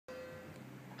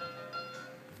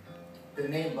The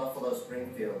name Buffalo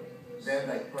Springfield, Van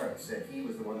Dyke Parks said he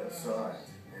was the one that saw it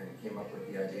and came up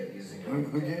with the idea of using it.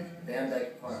 Who did? Van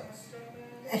Dyke Parks.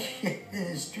 In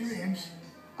his dreams.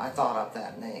 I thought up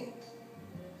that name.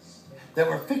 They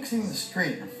were fixing the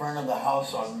street in front of the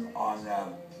house on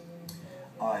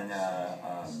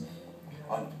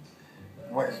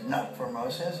what is not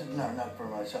Formosa? No, not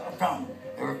Formosa. A Fountain.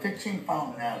 They were fixing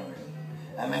Fountain Avenue,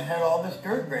 and they had all this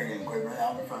dirt grading equipment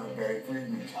out in front of Barry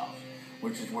Friedman's house,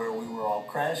 which is where we were all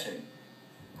crashing.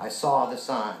 I saw the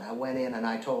sign. I went in and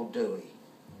I told Dewey.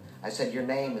 I said, your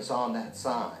name is on that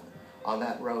sign, on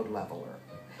that road leveler.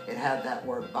 It had that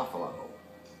word Buffalo.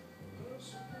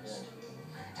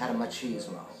 Had a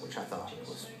machismo, which I thought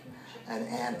was, and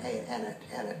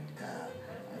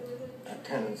a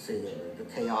tendency of the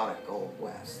chaotic Old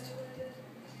West.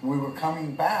 We were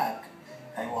coming back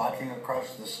and walking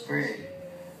across the street,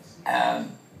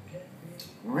 and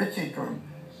Richie came,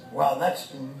 wow,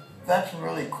 that's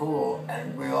really cool,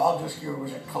 and we all just, it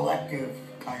was a collective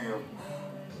kind of,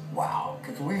 wow,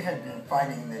 because we had been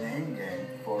fighting the name game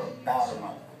for about a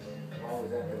month. Why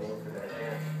was that the name for that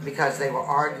band? Because they were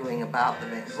arguing about the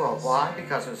name. Well, why?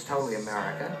 Because it was totally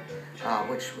American,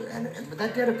 but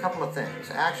that did a couple of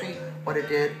things. Actually, what it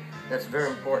did, that's a very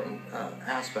important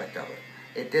aspect of it.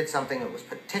 It did something that was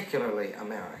particularly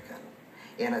American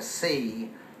in a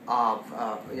sea of,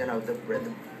 the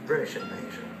British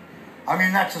invasion. I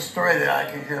mean, that's a story that I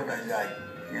can hear, but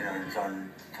it's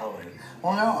on television.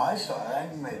 Well, no, I saw it.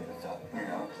 I made this up,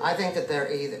 I think that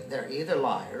they're either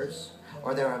liars,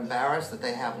 or they're embarrassed that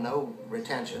they have no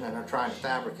retention and are trying to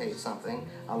fabricate something,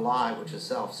 a lie which is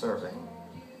self-serving,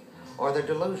 or they're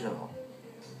delusional.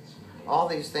 All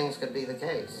these things could be the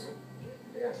case.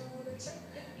 Yeah.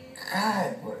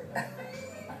 God,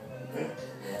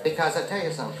 Because I tell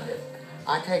you something,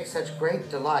 I take such great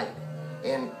delight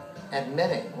in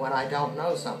admitting when I don't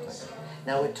know something.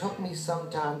 Now, it took me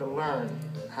some time to learn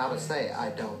how to say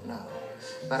I don't know.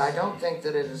 But I don't think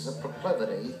that it is a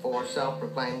proclivity for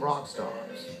self-proclaimed rock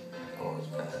stars or,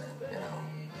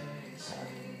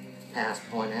 past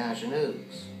point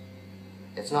ingenues.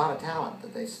 It's not a talent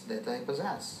that they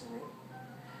possess.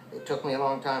 It took me a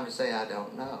long time to say I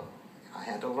don't know. I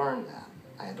had to learn that.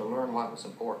 I had to learn what was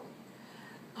important.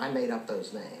 I made up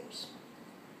those names.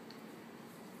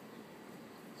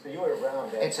 So you were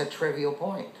around that. It's a trivial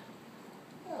point.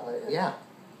 Yeah.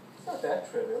 It's not that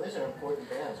trivial. These are important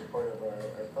bands. They're part of our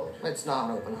culture. It's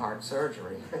not open heart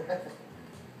surgery.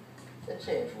 It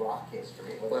changed rock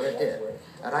history. Well, it did.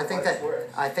 And I think that,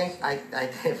 I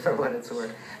think for what it's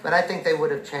worth, but I think they would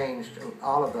have changed,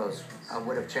 all of those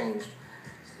would have changed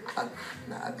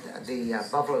the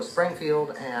Buffalo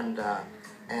Springfield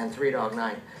and Three Dog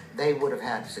Night. They would have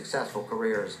had successful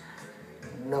careers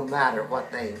no matter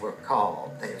what they were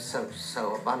called. They are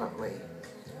so abundantly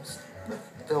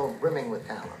filled, brimming with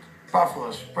talent.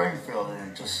 Buffalo Springfield,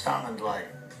 and it just sounded like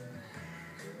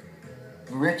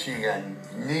Richie and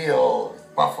Neil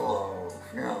Buffalo,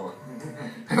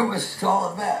 It was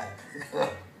all of that.